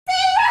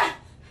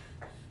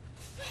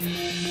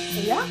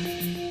Kaya?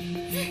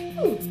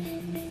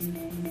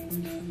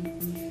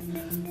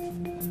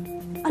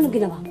 Ano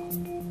ginawa mo?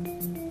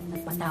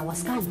 Nagpatawas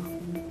ka, no?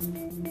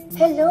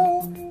 Hello?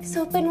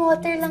 Soap and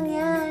water lang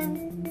yan.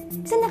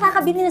 Saan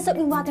nakakabili ng soap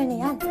and water na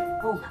yan?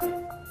 Oo nga.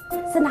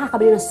 Saan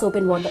nakakabili ng soap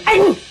and water?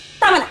 Ay!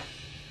 Tama na!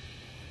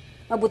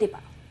 Mabuti pa.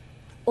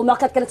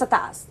 Umakyat ka na sa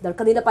taas dahil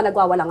kanina pa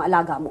nagwawala ang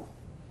alaga mo.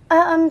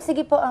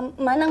 Sige po,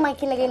 Manang,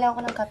 makikilagay lang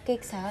ako ng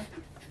cupcakes, ha?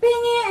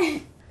 Pingi!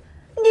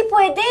 Hindi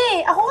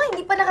pwede. Ako nga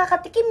hindi pa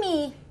nakakatikim,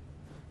 eh.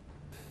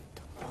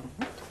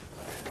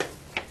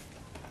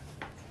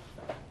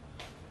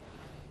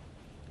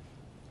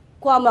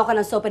 Kuha mo ako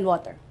ng soap and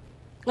water.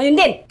 Ngayon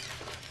din!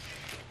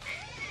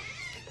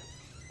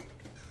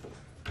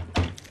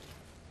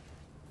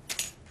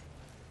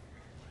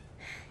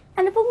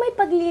 Ano pong may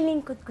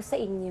paglilingkod ko sa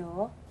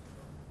inyo?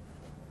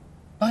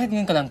 Bakit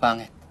ngayon ka lang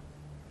pangit?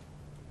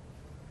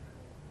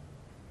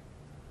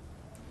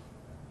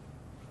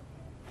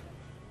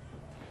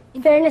 In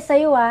fairness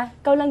sa'yo,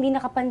 ikaw lang di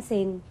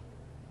nakapansin.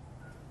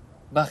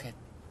 Bakit?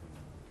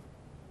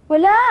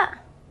 Wala!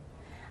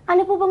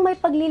 Ano po bang may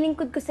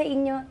paglilingkod ko sa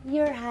inyo,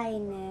 Your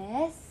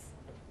Highness?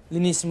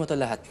 Linisin mo to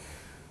lahat.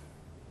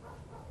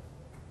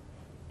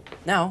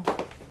 Now,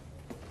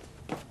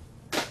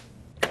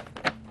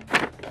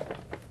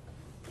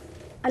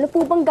 Ano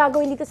po bang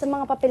gagawin dito sa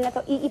mga papel na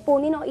to?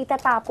 Iipunin o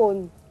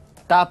itatapon?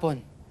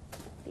 tapon.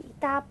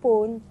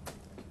 Itapon?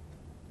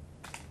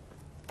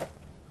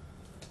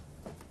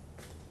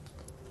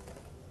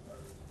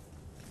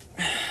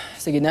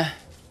 Sige na.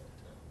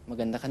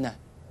 Maganda ka na.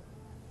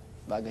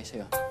 Bagay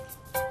sa'yo.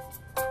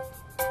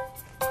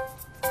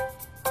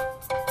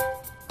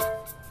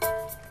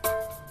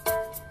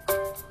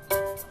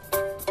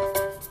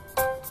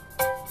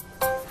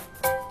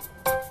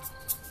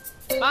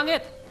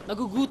 Pangit!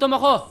 Nagugutom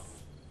ako!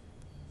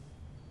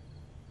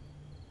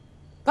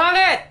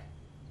 Pangit!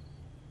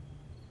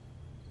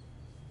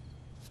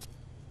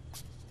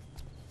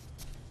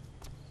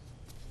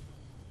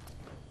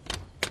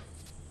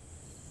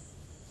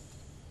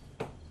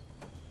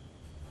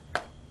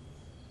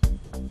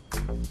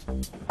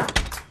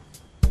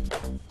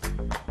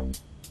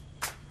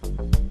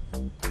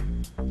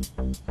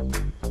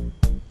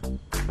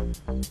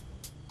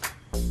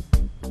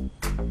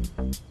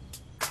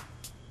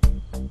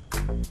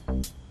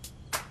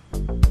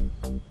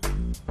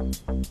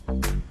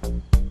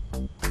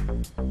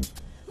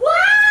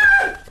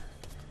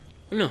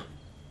 Ano?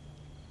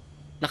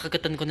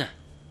 Nakagatan ko na.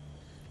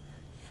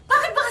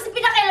 Bakit ba kasi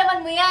pinakailaman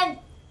mo yan?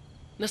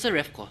 Nasa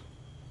ref ko.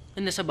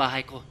 Nasa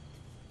bahay ko.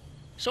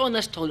 So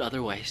unless told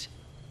otherwise,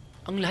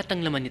 ang lahat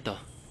ng laman nito,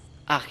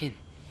 akin.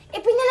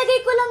 Pinalagay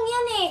ko lang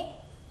yan, eh.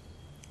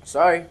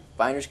 Sorry,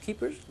 finders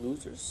keepers,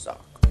 losers suck.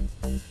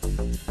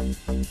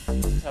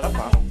 Sarap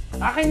ha?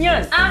 Akin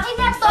yan! Akin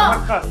na to!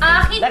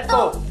 Akin Let to!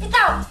 go.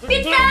 Bitaw!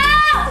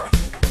 Bitaw!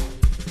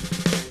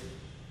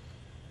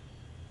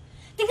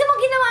 Tignan mo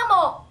ginawa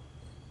mo!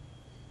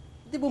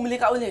 Hindi, bumili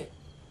ka uli.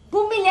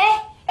 Bumili?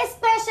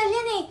 Special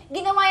yan, eh.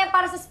 Ginawa yan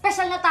para sa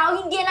special na tao,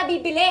 hindi yan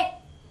nabibili.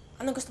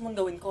 Anong gusto mong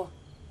gawin ko?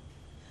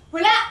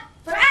 Wala!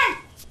 Paraan!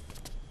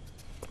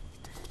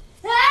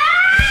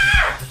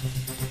 Ah!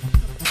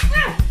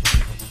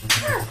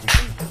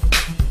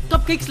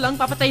 Cupcakes lang?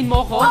 Papatayin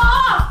mo ako?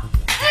 Oo!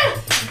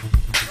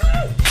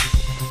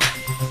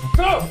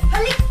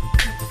 Halik!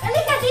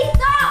 Halik ka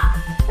dito!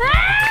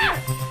 Ah!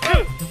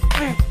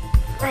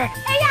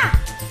 Eya!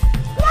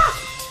 Ala!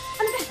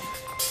 Ano ba?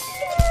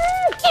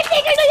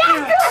 Itigil mo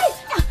yan!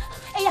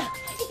 Eya!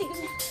 Itigil mo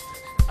yan!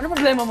 Ano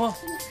problema mo?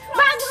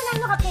 Bago na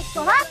ano cupcakes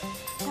ko, ha?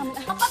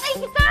 Kapatay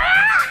kita!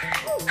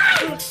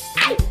 Ay!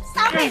 Ay!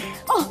 Stop it!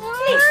 Oh,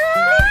 please!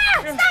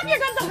 Please! Stop! You're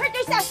going to hurt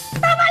yourself!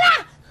 Tama na!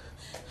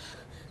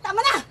 Tama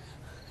na!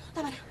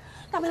 Tama na!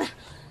 Tama na!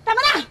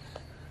 Tama na!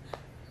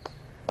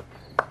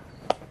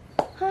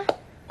 Ha?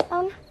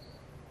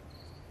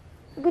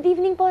 Good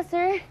evening po,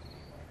 sir.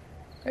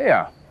 Hey,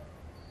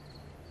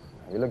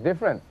 you look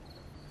different.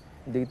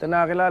 Hindi kita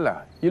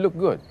nakakilala. You look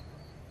good.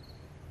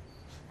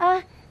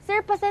 Sir,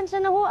 pasensya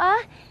na ho,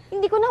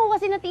 Hindi ko na ho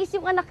kasi natiis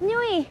yung anak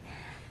niyo, eh.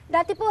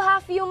 Dati po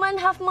half human,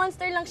 half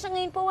monster lang siya.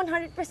 Ngayon po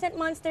 100%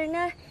 monster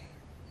na.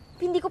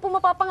 Hindi ko po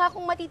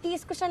mapapangakong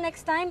matitiis ko siya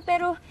next time,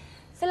 pero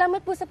salamat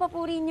po sa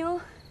papuri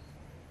niyo.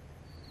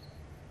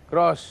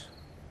 Cross,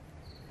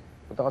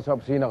 punta ka sa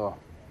opisina ko.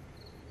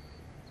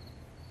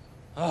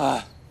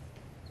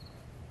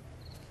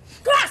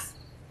 Cross!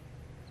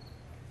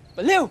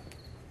 Baliw!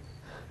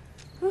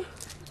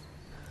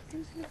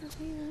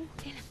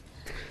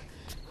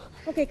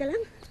 Okay ka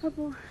lang?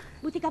 Opo.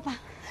 Buti ka pa.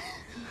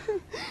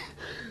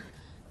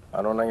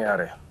 Ano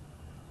nangyari?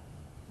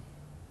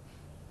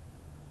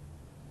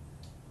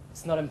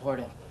 It's not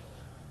important.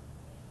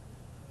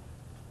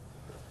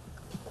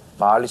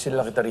 Paalisin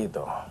lang kita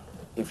rito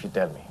if you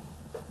tell me.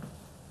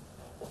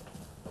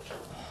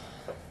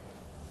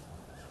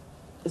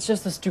 It's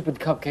just the stupid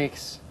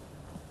cupcakes.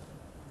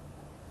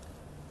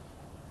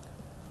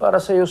 Para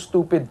sa'yo,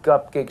 stupid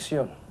cupcakes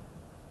yun.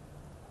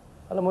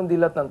 Alam mo, hindi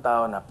lahat ng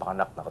tao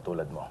napakanak na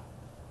katulad mo.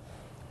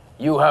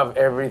 You have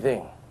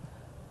everything.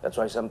 That's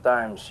why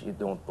sometimes you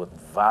don't put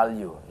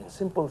value in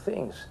simple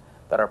things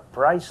that are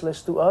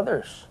priceless to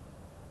others.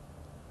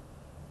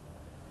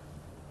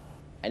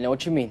 I know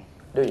what you mean.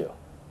 Do you?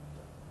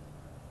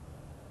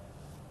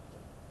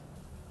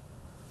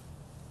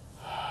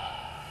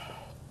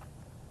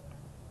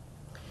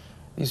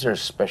 These are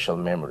special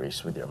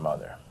memories with your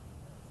mother.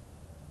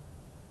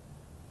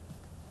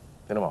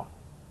 You know,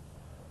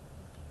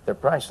 they're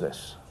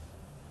priceless,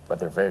 but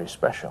they're very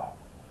special.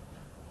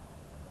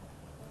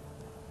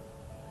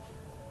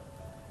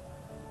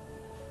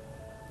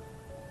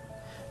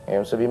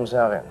 Ngayon, sabihin mo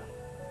sa akin,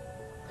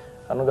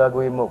 anong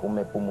gagawin mo kung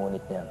may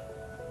pumunit niyan?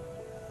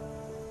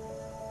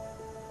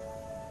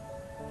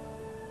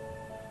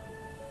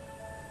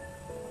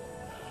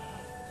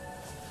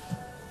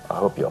 I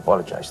hope you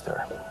apologize to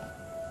her.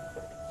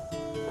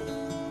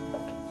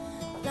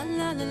 La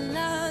la la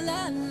la la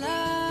la.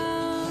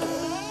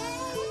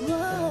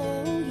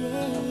 Whoa,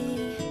 yeah.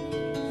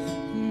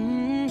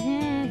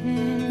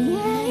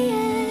 Yeah,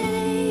 yeah.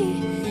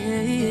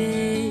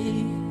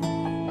 Yeah,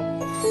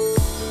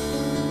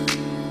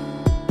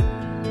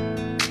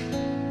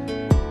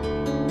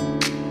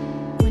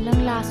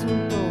 Walang lasong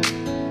to.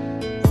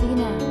 Sige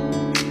na.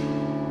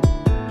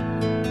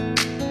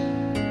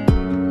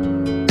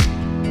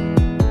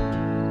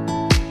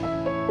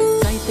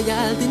 Kahit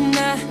tagal din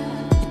na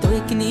ito'y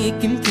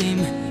kinikimkim,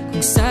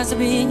 kung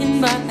sasabihin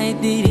ba ay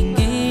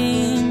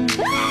diringgin.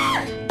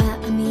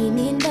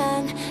 Aaminin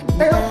bang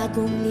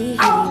bagong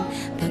lihim,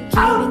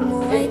 pag-ibig mo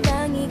ay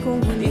tangi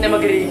kong Hindi na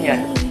mag-ring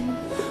yan.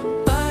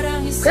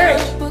 Parang isang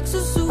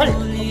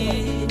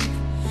pagsusulit.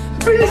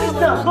 Bilis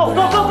na! Go,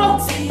 go, go, go!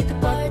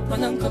 Tapat pa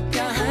ng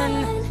kapyahan.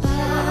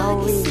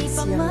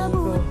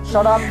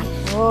 Shut up!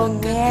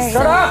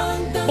 Shut up!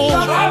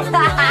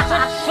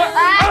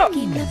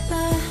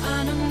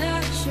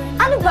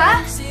 Ano ba?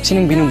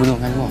 Sinong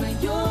binubulungan mo?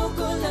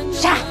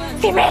 Siya!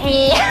 Si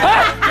Mary!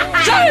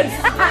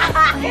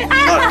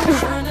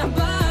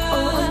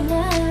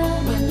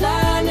 Wala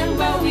nang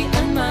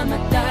bawian,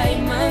 mamatay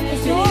man.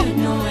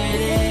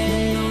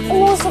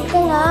 Umusap ka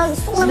na.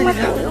 Gusto ko na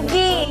matulog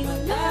eh.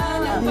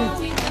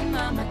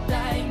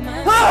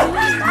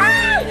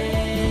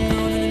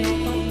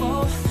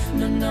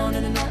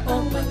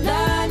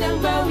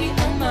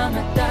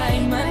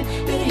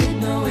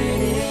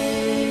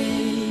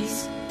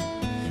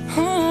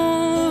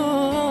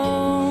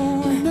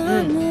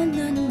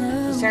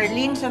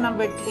 Charlene sa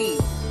number 3.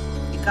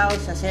 Ikaw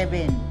sa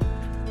 7.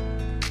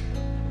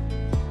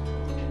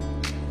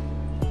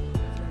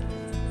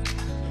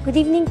 Good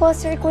evening po,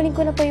 sir. Kunin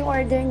ko na po yung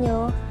order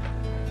nyo.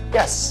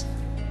 Yes.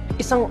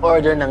 Isang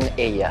order ng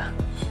Eya.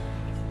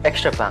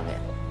 Extra pangit.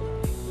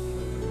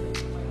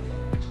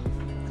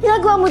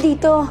 Ginagawa mo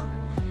dito?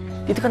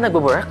 Dito ka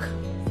nagbo-work?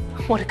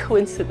 What a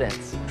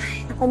coincidence.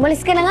 Naku,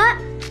 umalis ka na nga.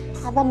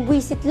 Habang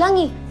buwisit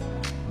lang eh.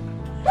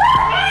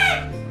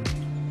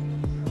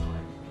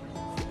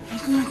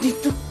 Ano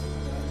dito?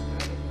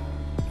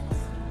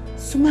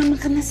 Sumama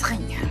ka na sa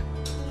kanya.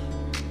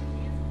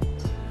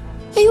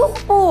 Ayoko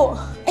po.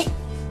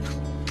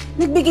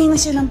 Nagbigay na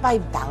siya ng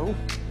 5 tao.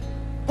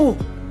 Oh,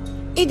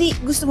 edi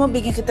gusto mo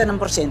bigyan kita ng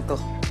porsyento?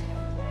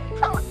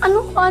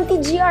 Ano ka, Auntie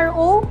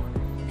GRO?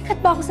 Nakat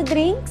ba ako sa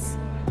drinks?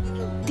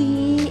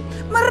 Di,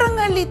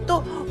 marangal ito.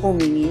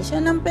 Humingi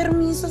siya ng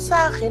permiso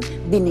sa akin.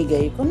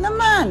 Binigay ko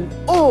naman.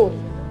 Oh!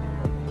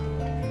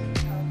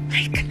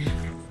 Ay, ka na.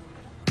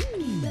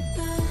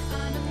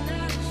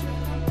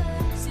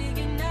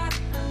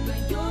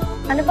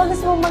 Ano ba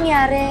gusto mong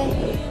mangyari?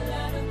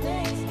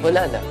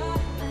 Wala lang.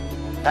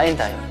 Kain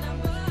tayo.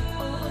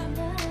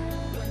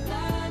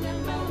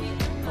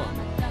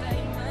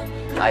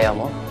 Ayaw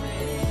mo?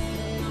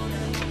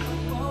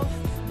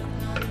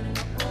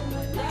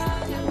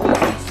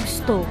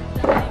 Gusto.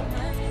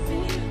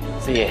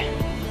 Sige.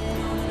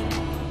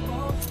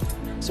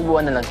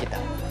 Subukan na lang kita.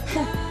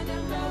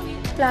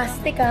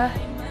 Plastic ah.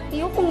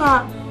 Ayoko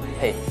nga.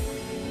 Hey,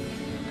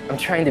 I'm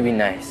trying to be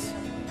nice.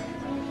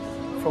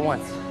 For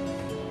once.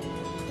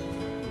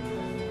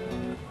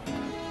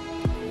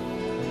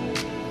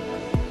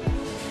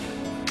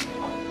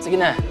 Sige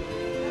na.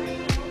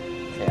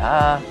 Say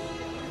ah.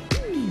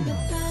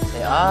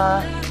 Say ah.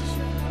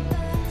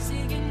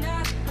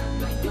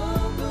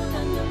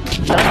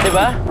 Sarap,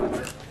 diba?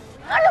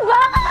 Ano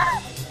ba?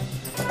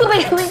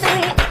 Tubig, tubig,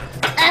 tubig.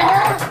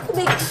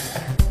 Tubig.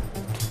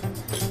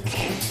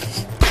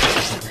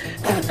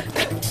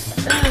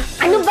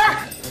 Ano ba?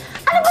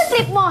 Ano ba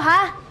trip mo,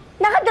 ha?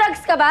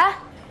 Naka-drugs ka ba?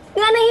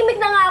 Nanahimik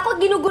na nga ako at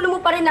ginugulo mo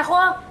pa rin ako.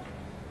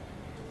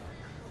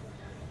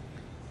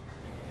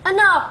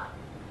 Anak,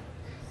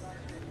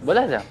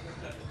 Wala lang.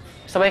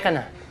 Sabay ka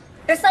na.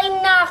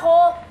 resign na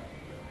ako.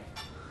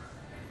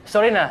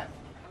 Sorry na.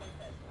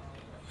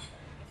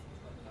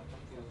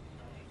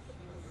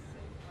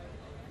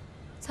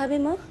 Sabi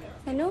mo?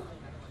 Ano?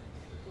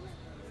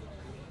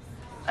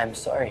 I'm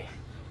sorry.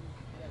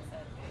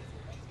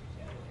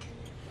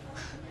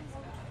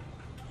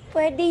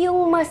 Pwede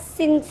yung mas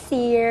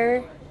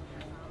sincere.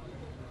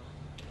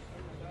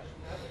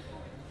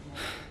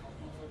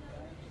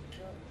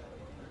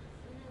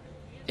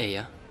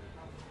 Eya,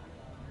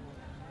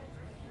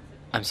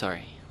 I'm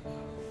sorry.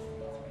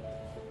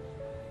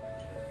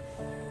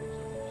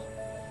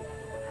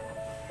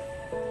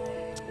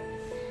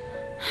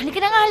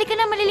 Halika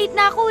na, maliliit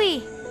na ako eh.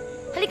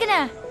 Halika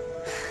na.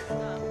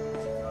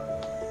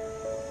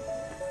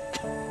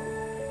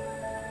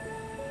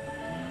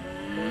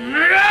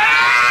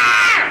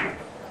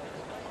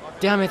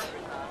 Damn it!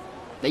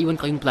 Naiwan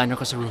ko yung planner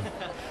ko sa room.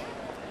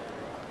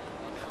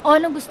 O,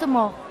 anong gusto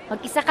mo?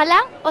 Mag-isa ka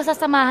lang o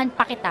sasamahan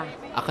pa kita?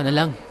 Ako na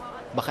lang.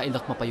 Baka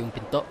ilok mo pa yung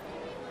pinto.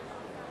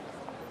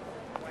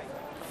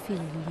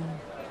 Feeling.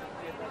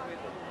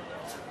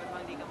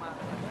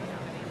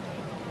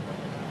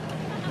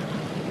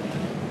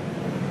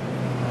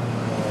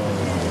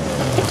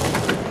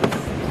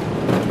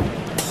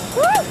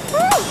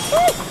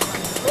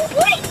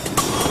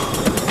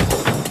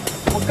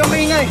 Huwag kang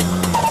maingay!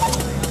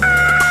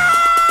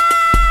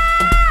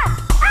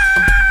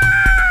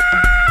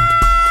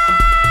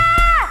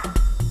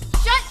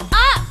 Shut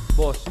up!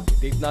 Boss,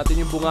 i-tape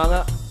natin yung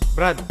bunganga.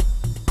 Brad,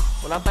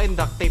 wala tayong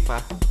duct tape ha.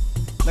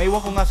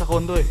 Naiwan ko nga sa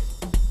kondo eh.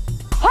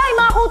 Hoy,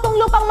 mga kutong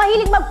lupang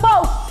mahilig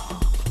mag-post!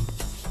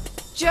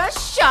 Just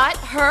shut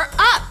her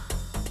up!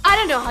 I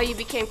don't know how you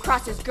became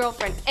Cross's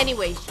girlfriend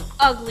anyways, you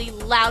ugly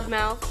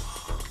loudmouth.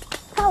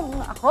 Ikaw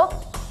nga ako?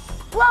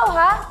 Wow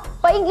ha?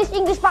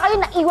 Pa-English-English pa kayo,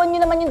 naiwan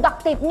nyo naman yung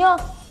duct tape nyo.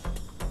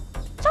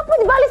 Tsaka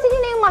pwede ba alisin nyo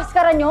na yung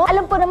maskara nyo?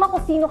 Alam ko naman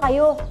kung sino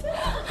kayo.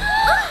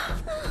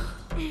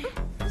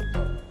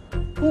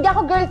 Hindi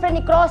ako girlfriend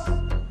ni Cross.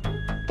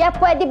 Kaya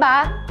pwede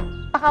ba?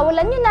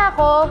 Pakawalan nyo na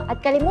ako at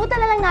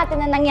kalimutan na lang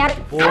natin na nangyari.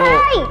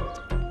 Ay!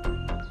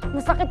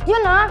 Masakit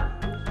yun ha?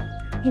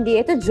 Hindi,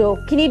 ito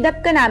joke.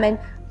 Kinidnap ka namin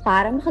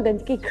para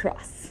makaganti kay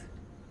Cross.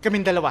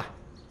 Kaming dalawa,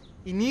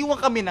 iniwan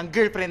kami ng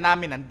girlfriend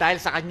namin ng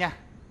dahil sa kanya.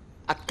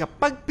 At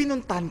kapag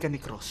pinuntahan ka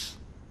ni Cross,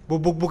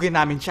 bubugbugin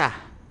namin siya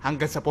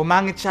hanggang sa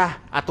pumangit siya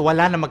at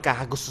wala na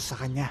magkakagusto sa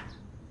kanya.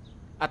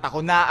 At ako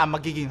na ang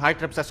magiging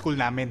heartthrob sa school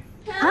namin.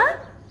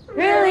 Huh?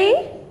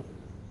 Really?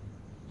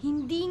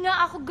 Hindi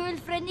nga ako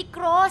girlfriend ni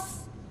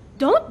Cross.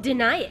 Don't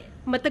deny it.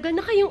 Matagal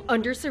na kayong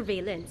under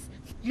surveillance.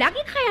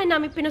 Lagi kaya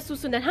namin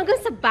pinasusundan hanggang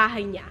sa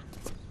bahay niya.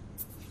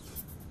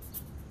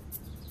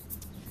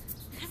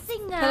 Kasi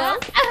nga...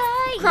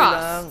 Ay!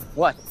 Cross,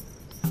 What?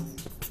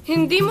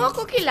 hindi mo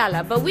ako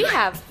kilala, but we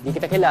have... Di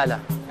kita kilala.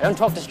 I don't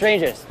talk to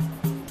strangers.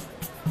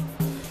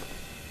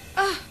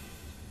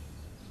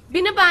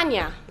 Binaba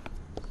niya.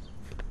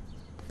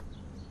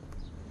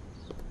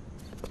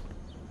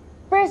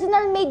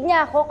 Personal maid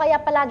niya ako, kaya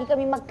palagi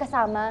kami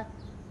magkasama.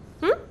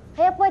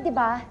 Kaya pwede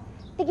ba?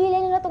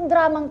 Tigilan niyo na tong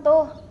dramang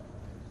to.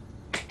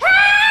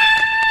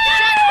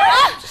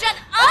 Shut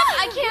up!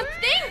 I can't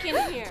think in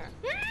here.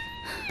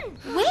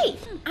 Wait,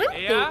 I'm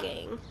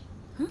thinking.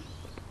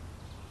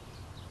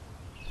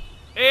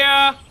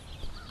 Eya!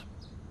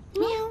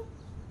 Meow.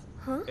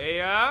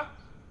 Eya?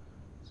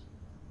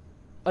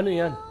 Ano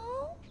yan?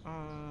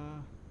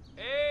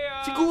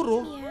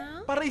 Siguro,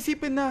 para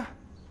isipin na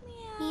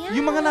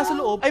yung mga nasa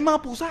loob ay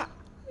mga pusa.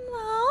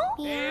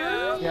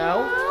 Meow. Meow?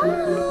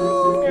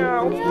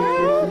 Meow.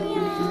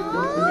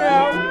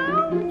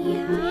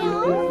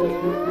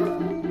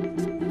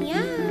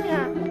 Meow?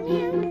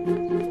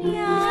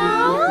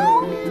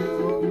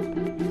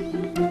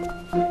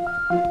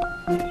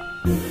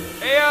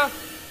 Eya!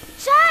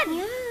 Chan!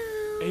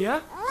 Eya?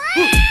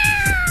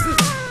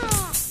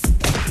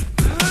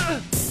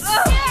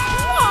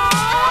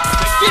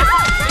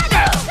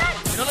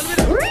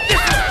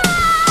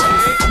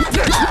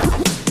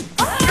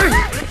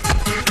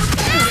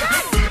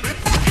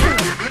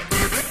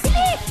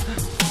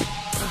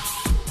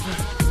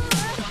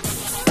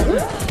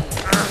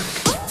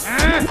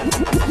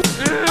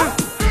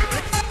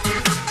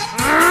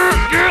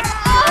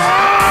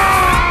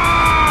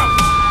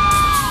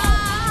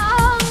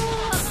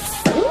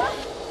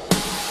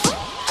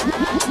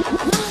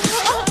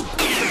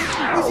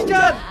 Si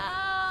Chad!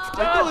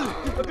 Jadul!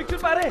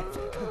 Pa-picture pare!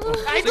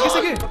 Idol!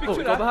 Sige! Oh,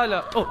 ikaw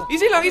bahala. Oh,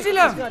 easy lang, easy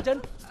lang!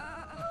 Jump,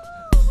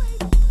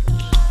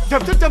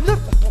 jump, jump, jump!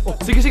 Oh,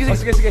 sige. 1,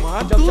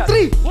 2,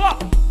 3! Wow!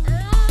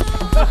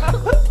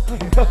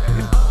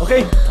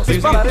 Okay, sige,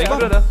 pare. Thank you,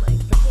 brother.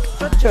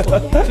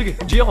 Sige,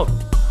 G ako.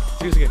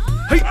 Sige.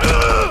 Hey!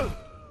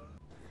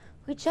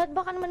 Wait, Chad,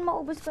 baka naman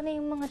maubos ko na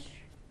yung mga...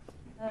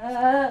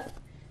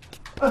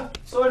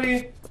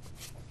 Sorry.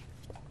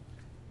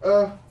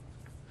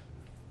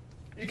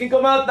 You can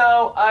come out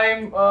now.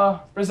 I'm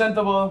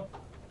presentable.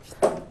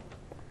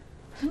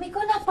 Alam ko,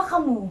 napaka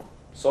mo.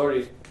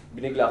 Sorry,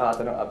 binigla ka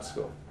ata ng abs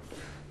ko.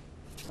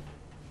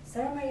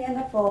 Sir,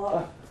 Mariana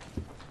po.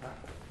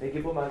 Thank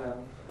you po,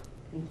 manang.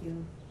 Thank you.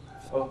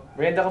 Oh,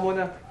 merienda ka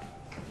muna.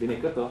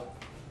 Binig ko to.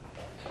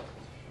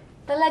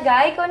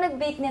 Talaga? Ikaw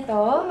nag-bake nito?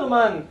 Ano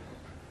naman?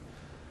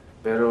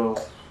 Pero,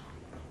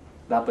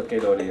 dapat kay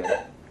Loli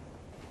yan.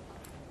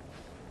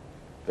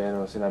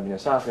 Pero sinabi niya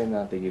sa akin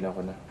na tigilan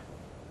ko na.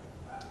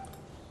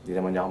 Hindi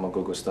naman niya ako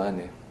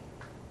magugustuhan eh.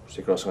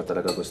 Si Cross nga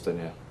talaga gusto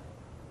niya.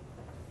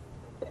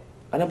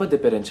 Ano ba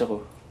diferensya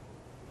ko?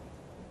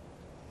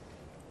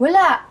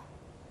 Wala.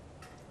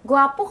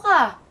 Gwapo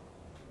ka.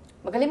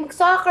 Magaling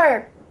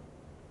mag-soccer.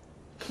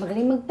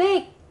 Magaling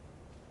mag-bake.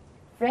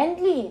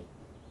 Friendly.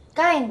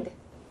 Kind.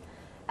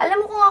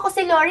 Alam mo kung ako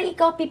si Lori,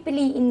 ikaw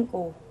pipiliin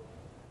ko.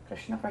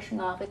 Crush na crush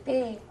nga kita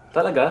eh.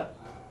 Talaga?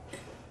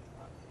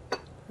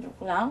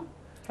 Joke lang.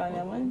 Ikaw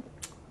naman.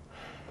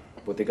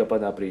 Buti ka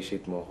pa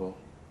na-appreciate mo ako.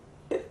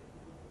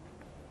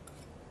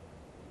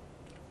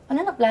 Ano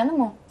na plano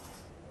mo?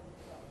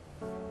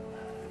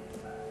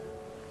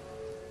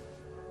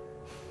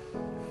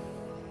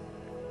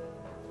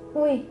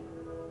 Uy.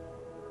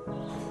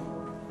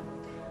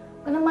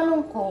 Huwag ka na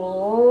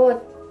malungkot.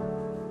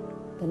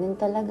 Ganun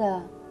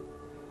talaga.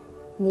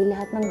 Hindi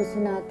lahat ng gusto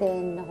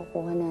natin,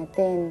 nakukuha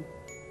natin.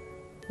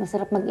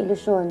 Masarap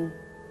mag-ilusyon.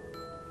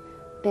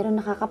 Pero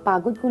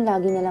nakakapagod kung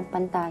lagi nalang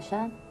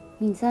pantasya.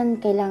 Minsan,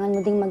 kailangan mo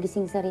ding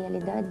magising sa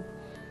realidad.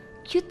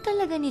 Cute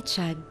talaga ni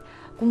Chad.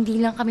 Kung di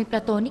lang kami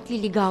platonic,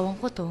 liligawan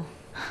ko to.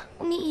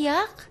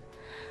 Umiiyak?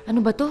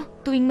 Ano ba to?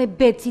 Tuwing may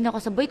bedseen ako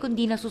sa boy, kung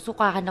di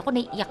nasusukahan ako,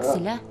 naiiyak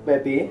sila.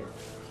 Peppy?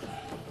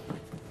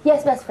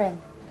 Yes, best friend.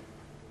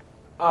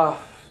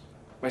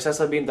 May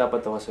sasabihin dapat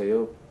ako sa'yo.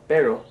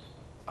 Pero,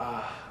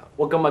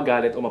 huwag kang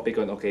magalit o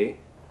mapikon, okay?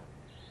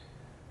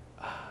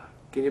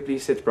 Can you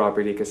please sit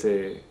properly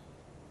kasi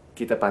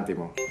kita panty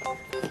mo.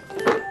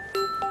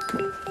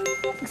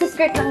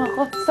 Magsiskirt lang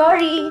ako.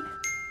 Sorry!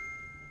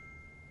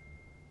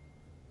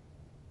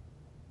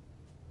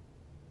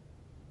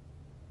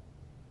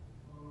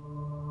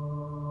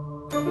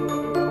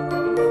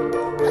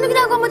 Ano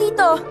ginagawa mo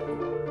dito?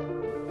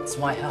 It's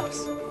my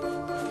house.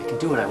 I can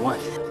do what I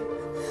want.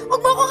 Huwag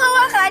mo akong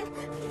hawakan!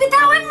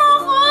 Bitawan mo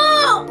ako!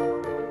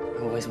 I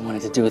always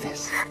wanted to do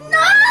this.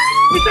 No!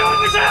 Bitawan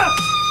mo siya!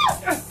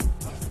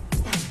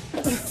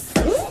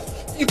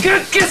 You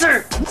can't kiss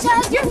her!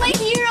 Chad, you're my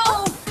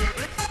hero!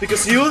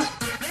 Because you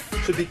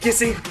should be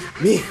kissing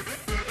me.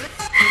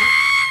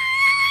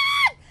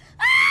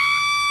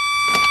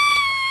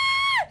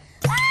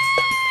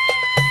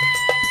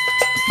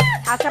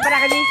 Asa pa na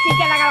kamising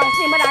ka na kalong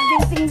si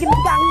managing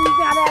singgimgang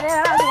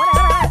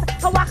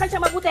hawakan siya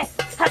mabuti.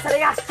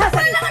 Hasaliga!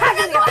 Hasaliga!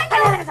 Hasaliga!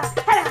 Halika!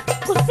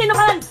 Kung sino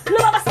ka man,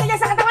 lumabas ka niya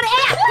sa katawan ni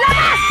Ea!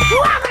 Labas!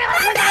 Huwag mo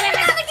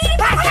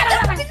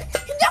naman!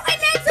 Hindi ako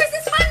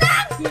in-exorcist man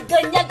lang!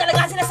 Ganyan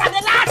talaga sinasabi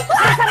ng lahat!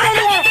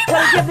 Hasaliga!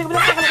 Walang siyempre mo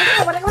lang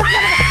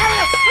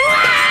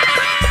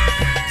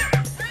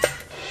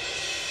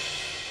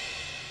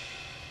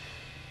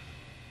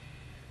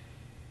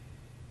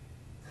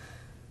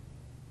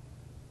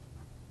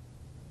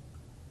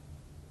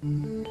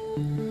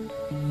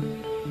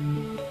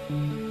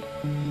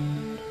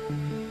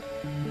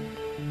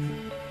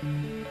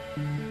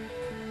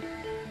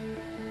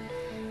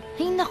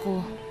Ay nako,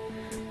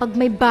 pag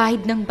may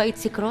bahid ng bait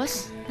si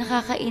Cross,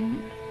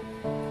 nakakain.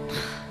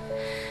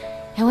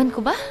 Ewan ko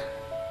ba?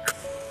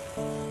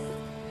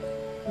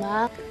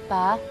 Ma,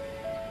 Pa,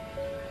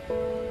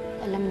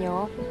 alam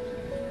nyo,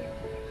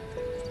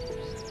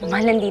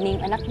 malandi na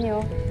yung anak nyo.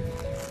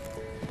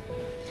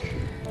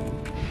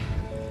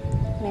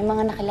 May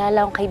mga nakilala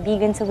akong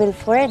kaibigan sa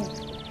Wilford.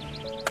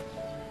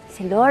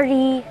 Si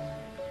Lori,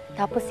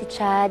 tapos si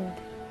Chad.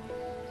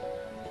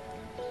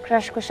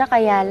 Crush ko siya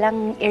kaya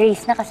lang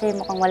erase na kasi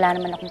mukhang wala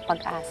naman akong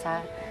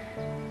pag-asa.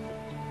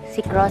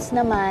 Si Cross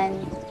naman,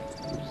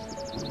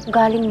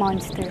 galing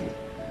monster.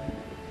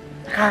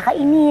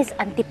 Nakakainis,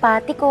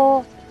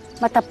 antipatiko,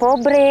 mata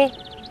pobre.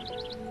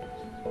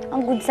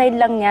 Ang good side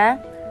lang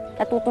niya,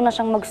 natuto na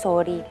siyang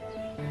mag-sorry.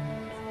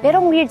 Pero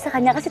ang weird sa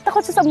kanya kasi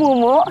takot siya sa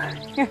mumo.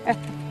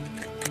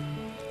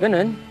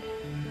 Ganun?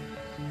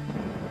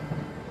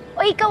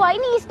 O ikaw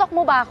ini-stalk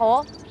mo ba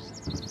ako?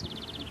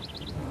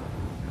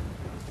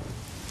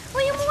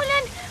 Uy,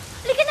 umuulan!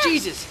 Halika na!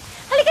 Jesus!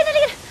 Halika na,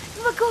 halika na!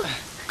 Wag ko!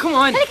 Come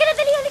on! Halika na,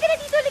 dali! Halika na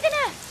dito! Halika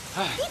na!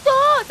 Dito!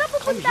 Saan Come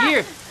pupunta?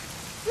 here!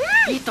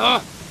 Dito!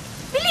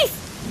 Bilis!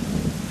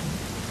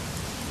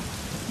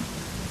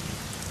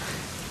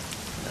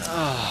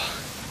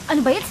 Ano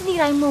ba yan?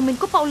 Sinira yung moment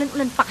ko.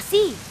 Paulan-ulan pa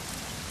kasi.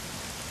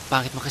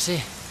 Bakit mo kasi?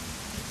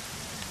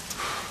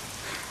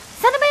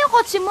 Sana ba yung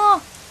kotse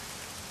mo?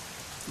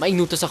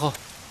 Mainutos ako.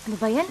 Ano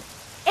ba yan?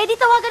 Eh, di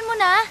tawagan mo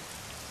na.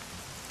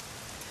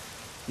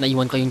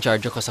 Naiwan ko yung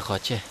charger ko sa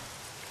kotse.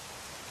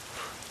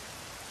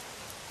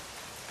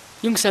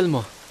 Yung cell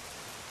mo,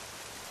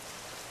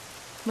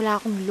 Wala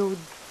akong load.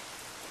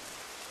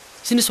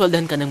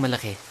 sinusweldahan ka ng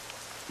malaki.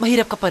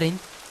 Mahirap ka pa rin.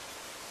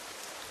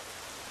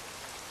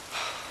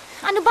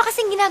 Ano ba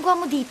kasing ginagawa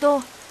mo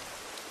dito?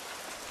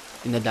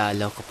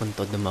 Pinadalaw ko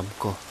puntod ng mom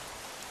ko.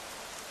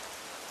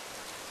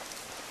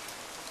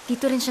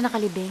 Dito rin siya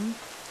nakalibing?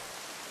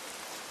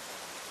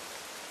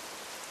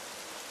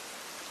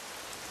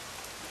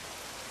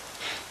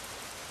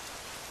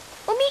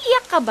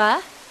 Umiiyak ka ba?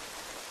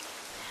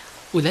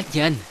 Ulan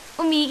yan.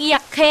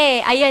 Umiiyak ka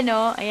eh. Ayan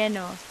o, ayan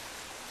o.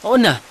 Oo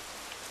na.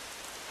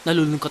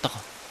 Nalulungkot ako.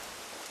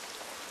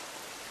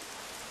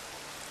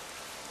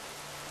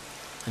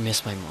 I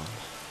miss my mom.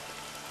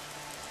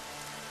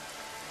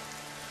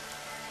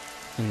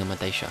 Nung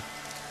namatay siya,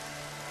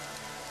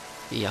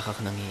 iyak ako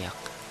nang iyak.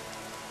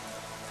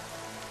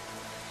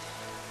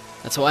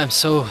 That's why I'm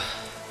so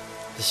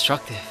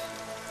destructive.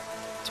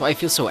 That's why I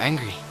feel so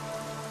angry.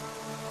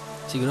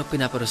 Siguro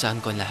pinaparusahan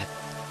ko ang lahat.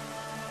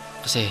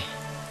 Kasi,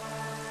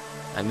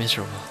 I'm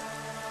miserable.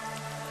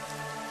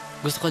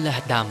 Gusto ko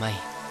lahat damay.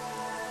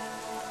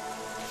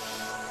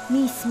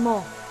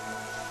 Mismo.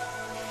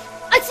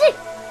 Atsi!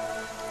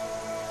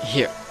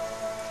 Here.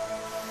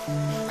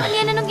 Ano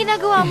yan? Anong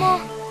ginagawa mo?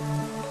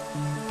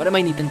 Para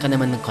mainitan ka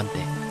naman ng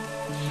konti.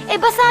 Eh,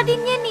 basa din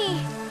yan eh.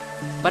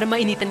 Para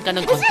mainitan ka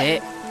ng konti.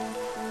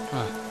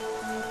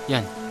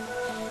 Yan.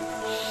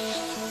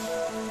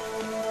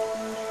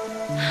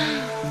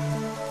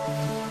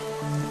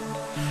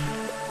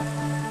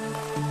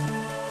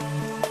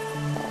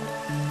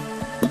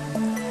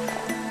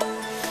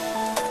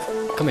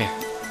 Come here.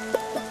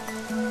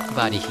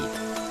 Body heat.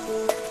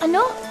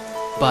 Ano?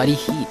 Body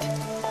heat.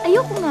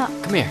 Ayoko nga.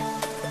 Come here.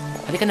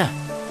 Halika na.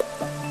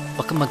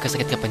 Baka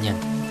magkasakit ka pa niyan.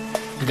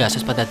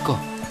 Gagastos pa dad ko.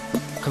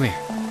 Come here.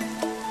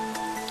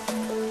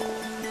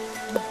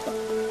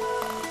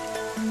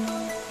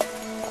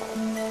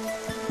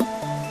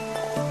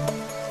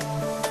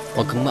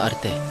 Huwag kang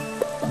maarte.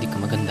 Hindi ka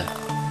maganda.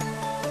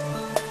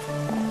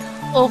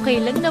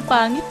 Okay lang na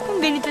pangit kung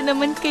ganito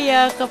naman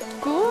kayakap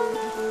ko.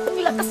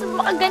 Ang lakas ng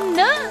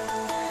makaganda.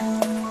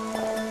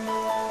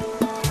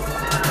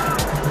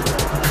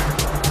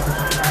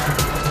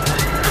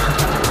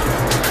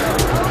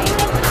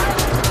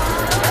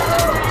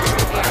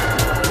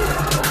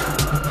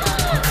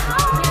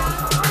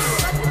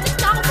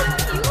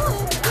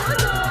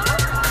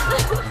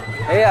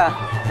 Hey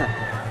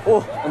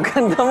ang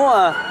ganda mo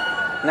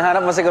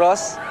Nahanap mo si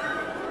Cross?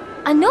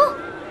 Ano?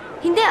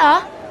 Hindi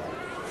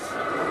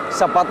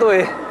Sapat to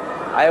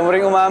Ayaw mo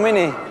ring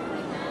umamin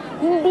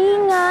Hindi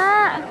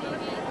nga.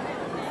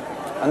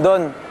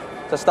 Andun,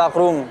 sa stock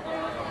room.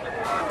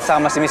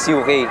 Kasama si Miss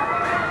UK.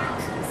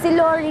 Si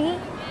Lori?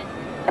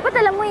 Dapat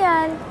alam mo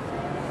yan.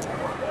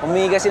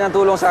 Humingi kasi ng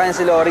tulong sa akin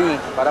si Lori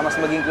para mas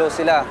maging close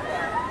sila.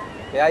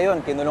 Kaya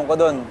yun, kinulong ko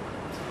doon.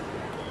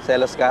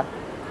 Selos ka?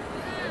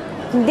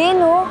 Hindi,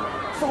 no?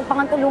 Gusto ko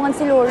pang tulungan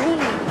si Lori.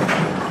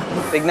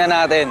 Tignan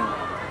natin.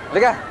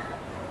 Halika!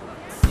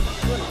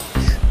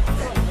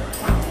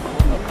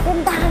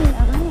 Gandahan,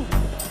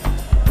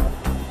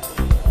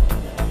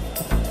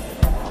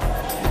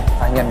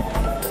 Ayan.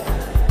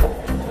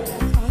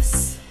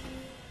 Boss,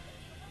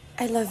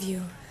 I love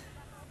you.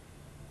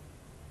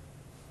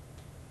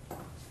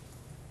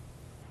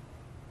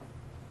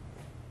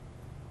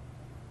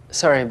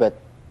 Sorry, but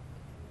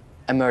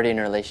I'm already in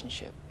a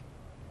relationship.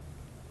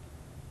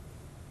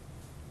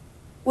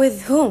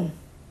 With whom?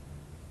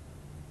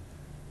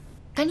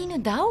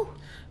 Kanino daw?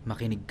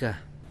 Makinig ka.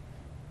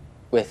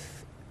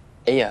 With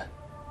Aya.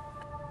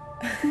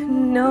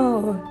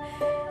 No.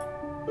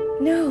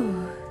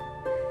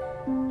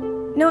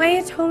 No,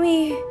 Aya told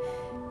me...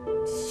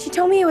 She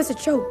told me it was a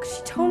joke.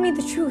 She told me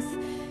the truth.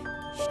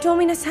 She told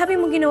me na sabi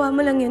mo ginawa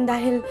mo lang yun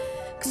dahil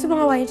gusto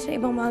mong awayin siya ng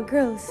ibang mga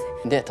girls.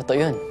 Hindi, totoo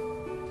yun.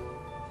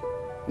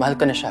 Mahal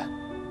ko na siya.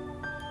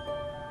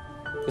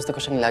 Gusto ko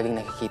siyang laging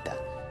nakikita.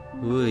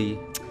 Uy.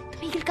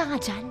 Tumigil ka nga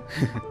dyan.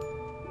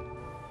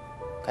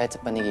 Kahit sa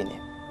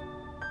panaginip.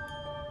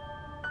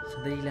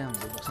 Sandali lang,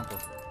 bubuksan ko.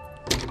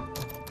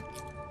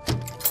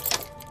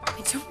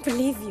 I don't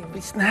believe you.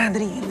 Please na,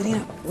 dali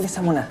na.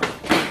 Bilisan mo na.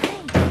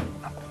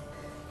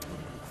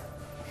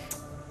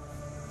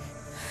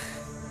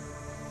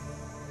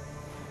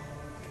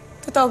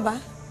 Totoo ba?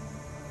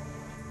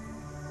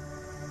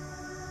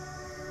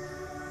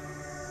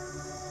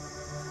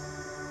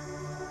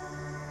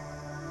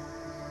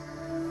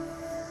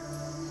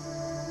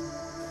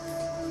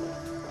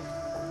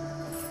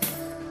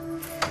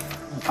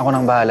 Ako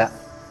nang bahala.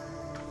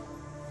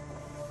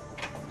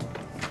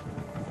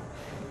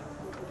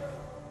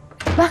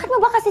 Bakit mo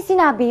ba kasi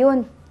sinabi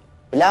yun?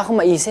 Wala akong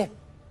maisip.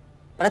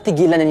 Para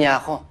tigilan na niya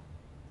ako.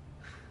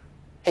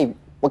 Hey,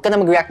 huwag ka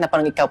na mag-react na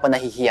parang ikaw pa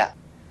nahihiya.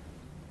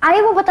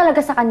 Ayaw mo ba talaga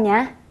sa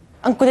kanya?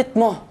 Ang kulit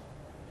mo.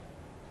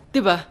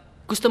 Diba?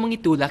 Gusto mong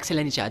itulak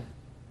sila ni Chad?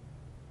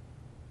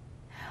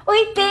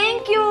 Uy,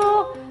 thank you!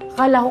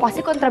 Akala ko kasi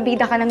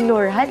kontrabida ka ng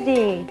Lorhad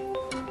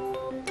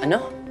Ano?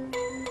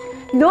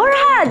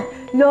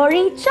 Lorhad!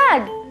 Lori,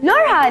 Chad!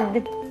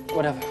 Lorhad!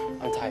 Whatever.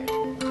 I'm tired.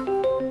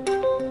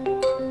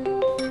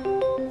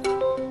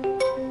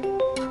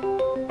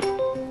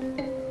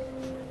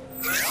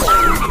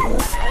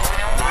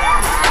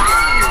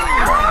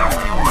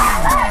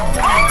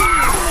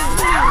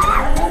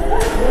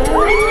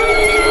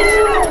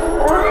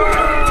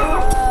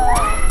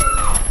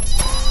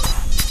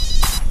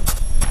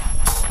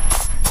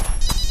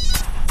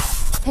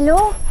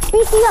 Hello?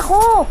 Busy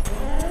ako!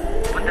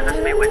 Punta ka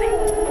sa may wedding.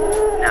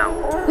 Now.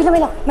 Wait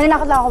lang.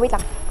 Mananakot lang ako. Wait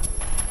lang.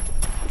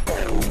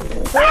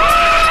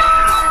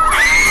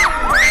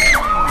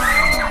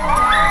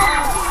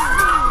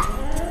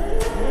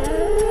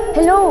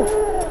 Hello?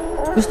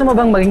 Gusto mo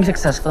bang maging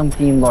successful ang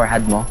team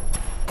Lorhad mo?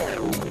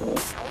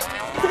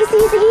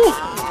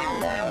 Sige.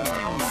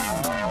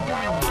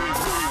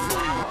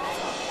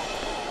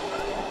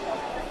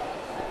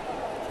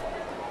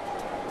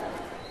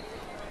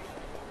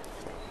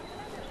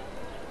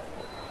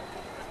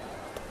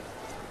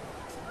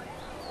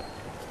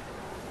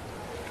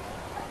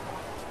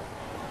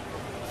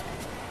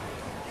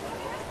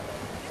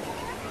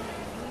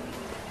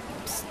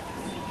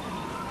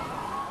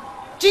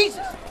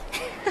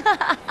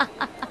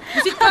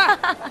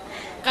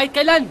 Kahit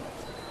kailan!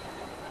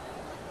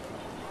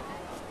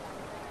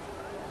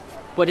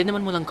 Pwede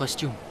naman mo lang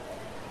costume.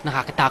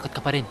 Nakakatakot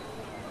ka pa rin.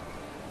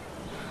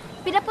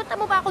 Pinapunta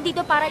mo ba ako dito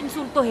para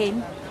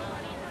insultuhin?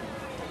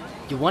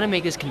 You wanna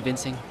make this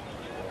convincing?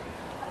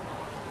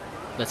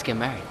 Let's get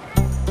married.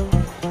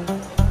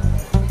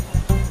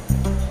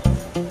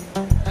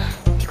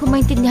 Hindi ko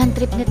maintindihan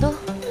trip nito.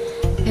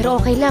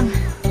 Pero okay lang.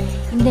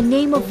 In the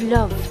name of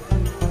love.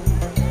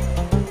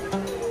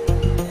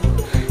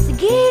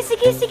 Sige,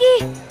 sige, sige.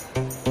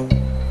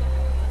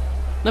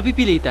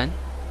 Napipilitan?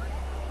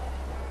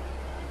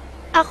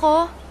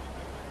 Ako?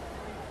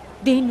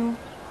 Dino.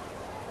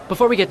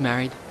 Before we get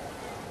married,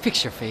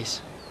 fix your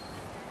face.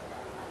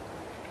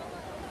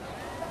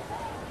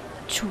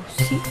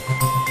 Juicy.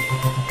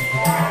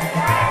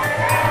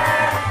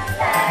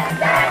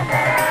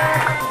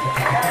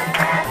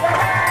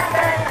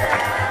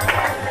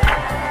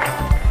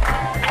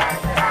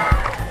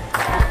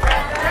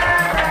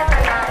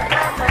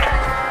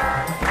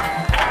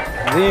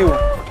 Do you,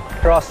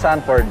 Cross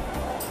Sanford,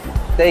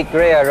 take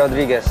Rhea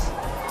Rodriguez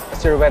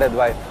as your wedded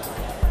wife?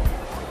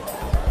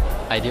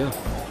 I do.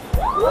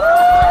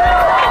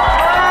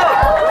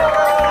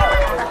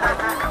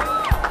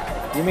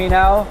 You may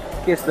now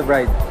kiss the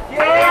bride.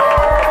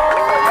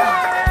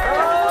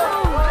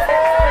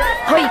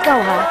 Hoy, ikaw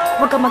ha.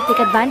 Huwag kang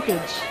mag-take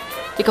advantage.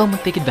 Ikaw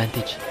mag-take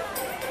advantage.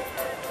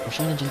 I'm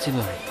sure nandiyan si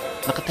Lori.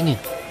 Nakatingin.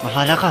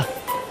 Mahala ka.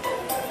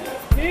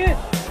 Sige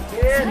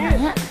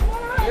nga.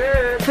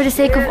 For the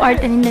sake of art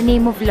and in the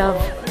name of love.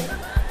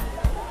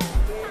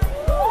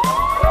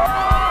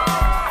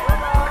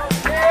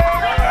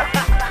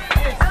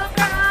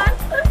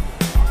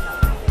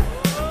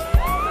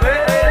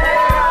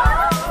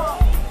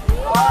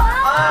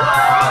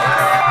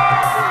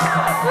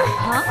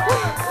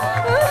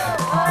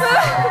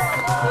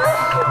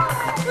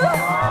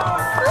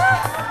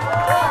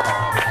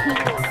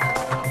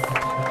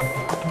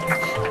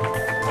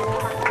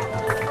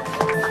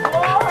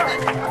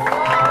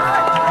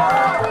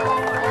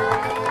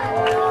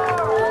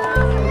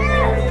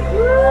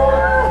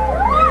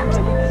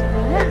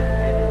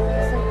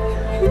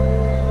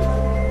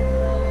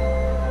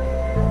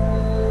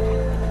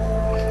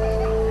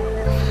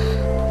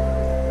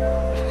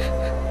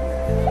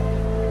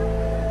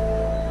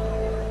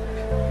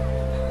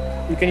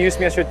 You can use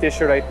me as your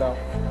tissue right now.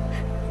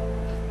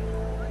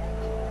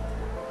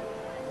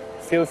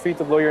 Feel free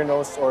to blow your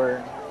nose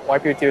or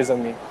wipe your tears on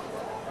me.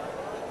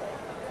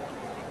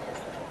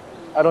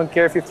 I don't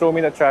care if you throw me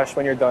in the trash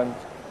when you're done.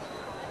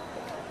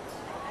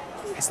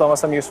 As long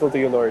as I'm useful to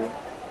you, Lori.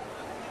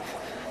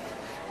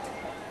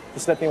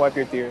 Just let me wipe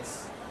your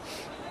tears.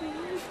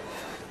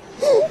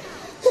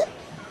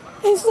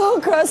 I saw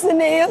Cross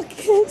and Aya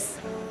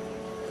kiss.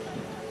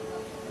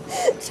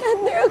 Chad,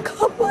 they're a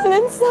couple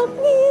and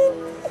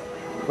sakit.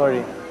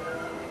 Lori,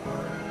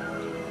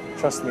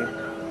 trust me.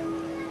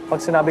 Pag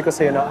sinabi ko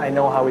sa'yo na I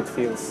know how it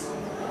feels.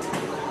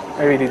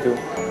 I really do.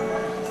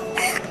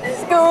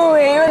 Let's go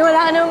away.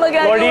 Wala ka nang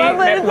magagawa.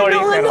 Lori,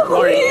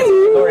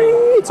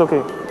 it's okay.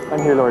 I'm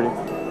here, Lori.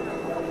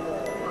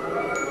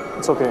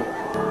 It's okay.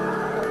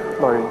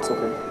 Lori, it's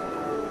okay.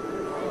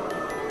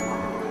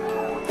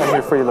 I'm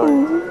here for you, Lori.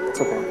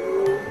 It's okay.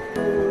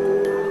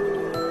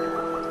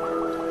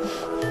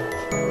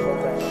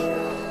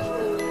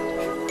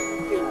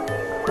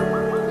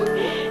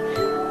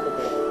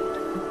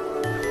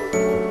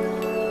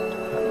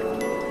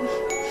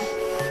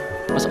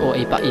 Mas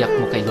OA pa iyak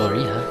mo kay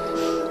Lori, ha?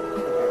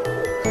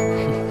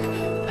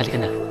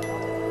 Halika na.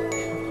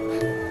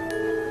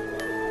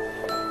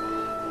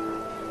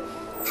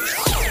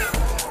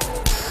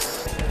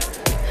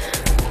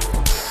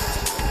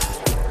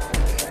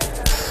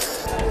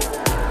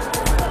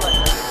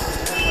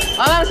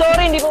 Ma'am,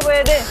 sorry, hindi po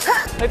pwede.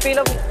 May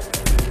pila po.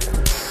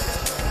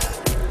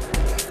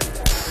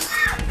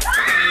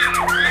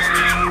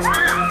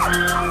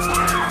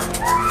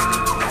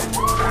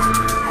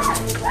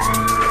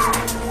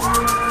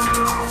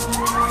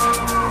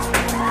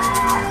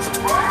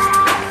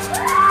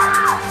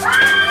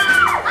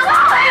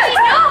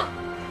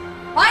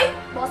 Hoy!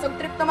 Bosog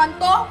trip naman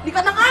to! Di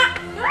ka na nga!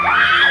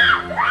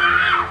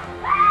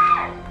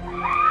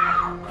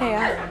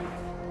 Aya.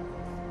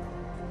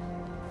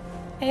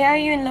 Aya, are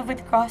you in love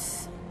with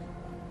Cross?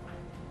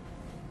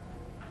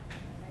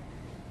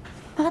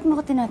 Bakit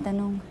mo ko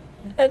tinatanong?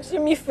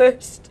 Answer me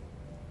first.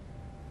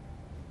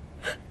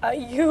 Are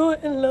you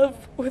in love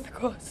with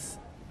Cross?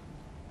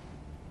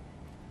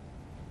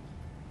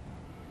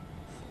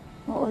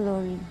 Oo,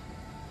 Lori.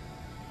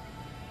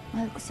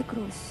 Mahal ko si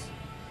Cruz.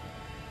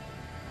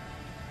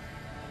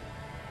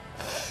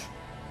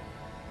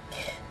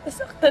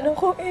 Nasaktan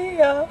ako,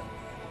 Aya.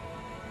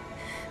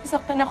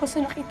 Nasaktan ako sa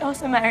nakita ko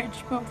sa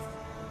marriage booth.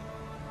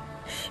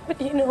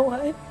 But you know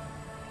what?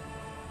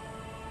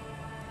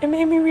 It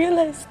made me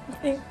realize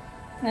something.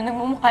 Na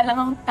nagmumukha lang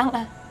akong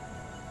tanga.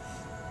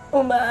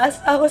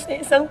 Umaasa ako sa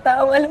isang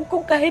taong alam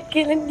kong kahit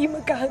kailan di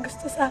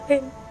magkakagusto sa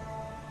akin.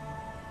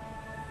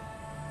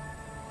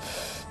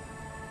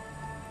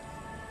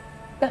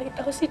 Nakita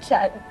ko si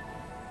Chad.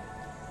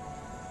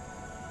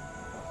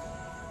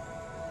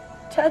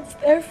 Chad's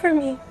there for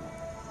me.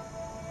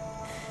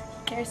 He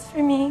cares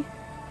for me.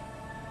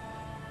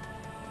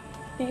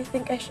 Do you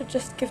think I should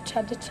just give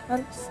Chad a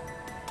chance?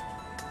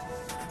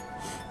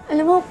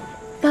 Alam mo,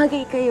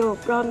 bagay kayo,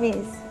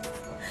 promise.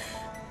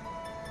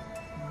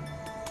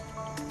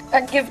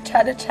 I'd give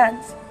Chad a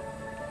chance.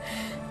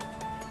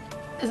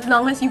 As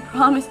long as you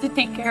promise to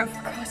take care of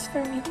Cross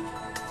for me.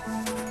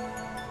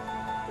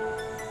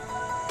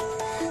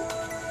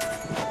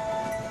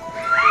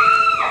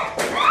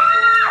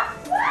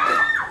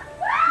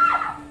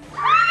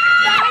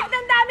 Bakit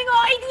ang daming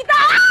okay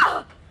dito?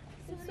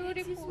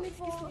 Sorry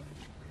po.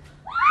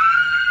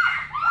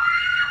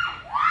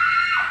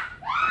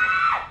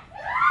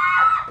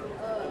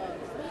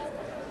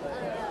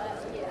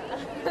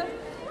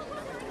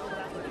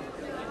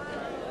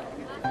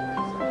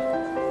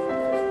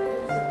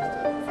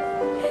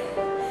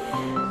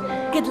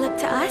 Good luck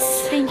to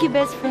us. Thank you,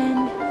 best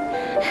friend.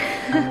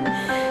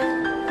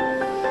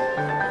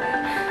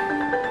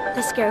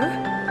 Let's go.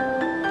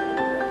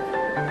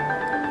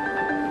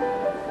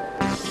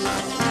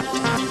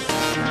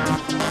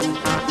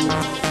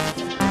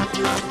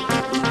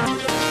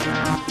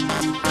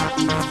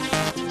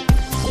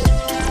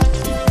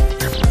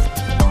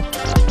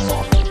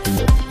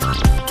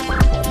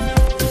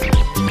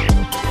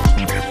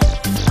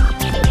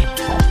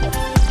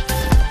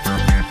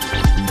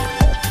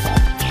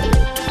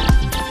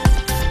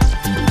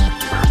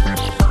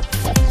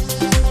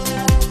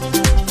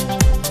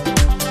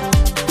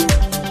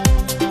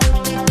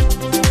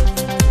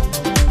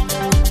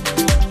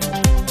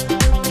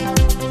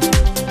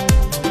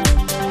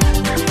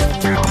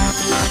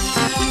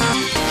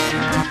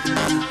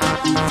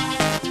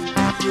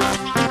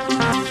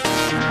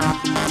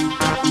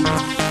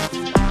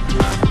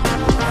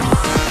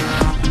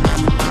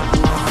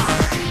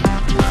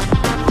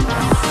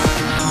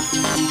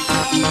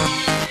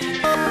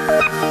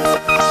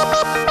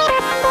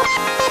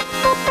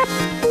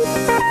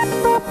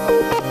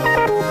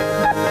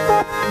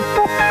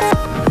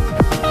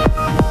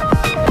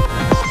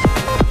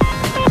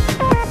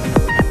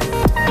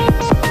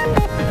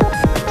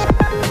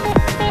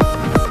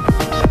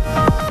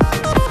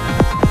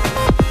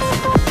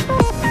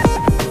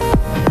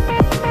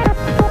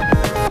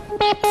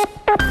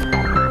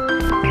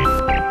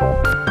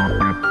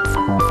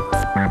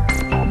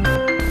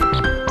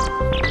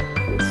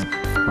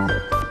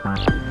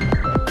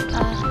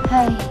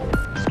 Hi.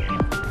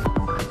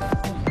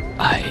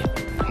 I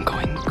am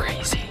going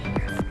crazy.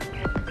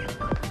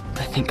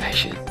 I think I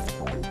should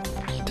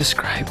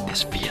describe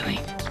this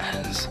feeling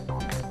as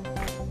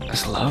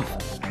love.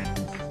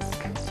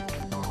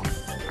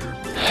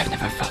 I've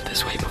never felt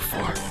this way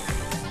before.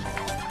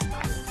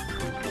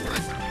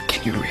 But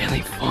can you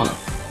really fall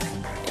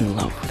in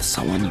love with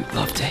someone you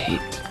love to hate?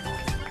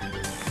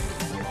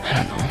 I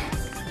don't know.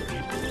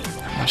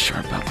 I'm not sure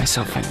about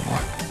myself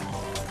anymore.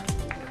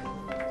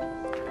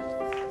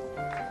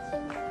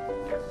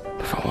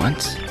 But for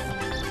once,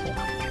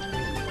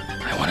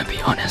 I want to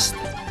be honest.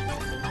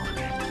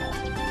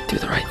 Do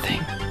the right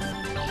thing.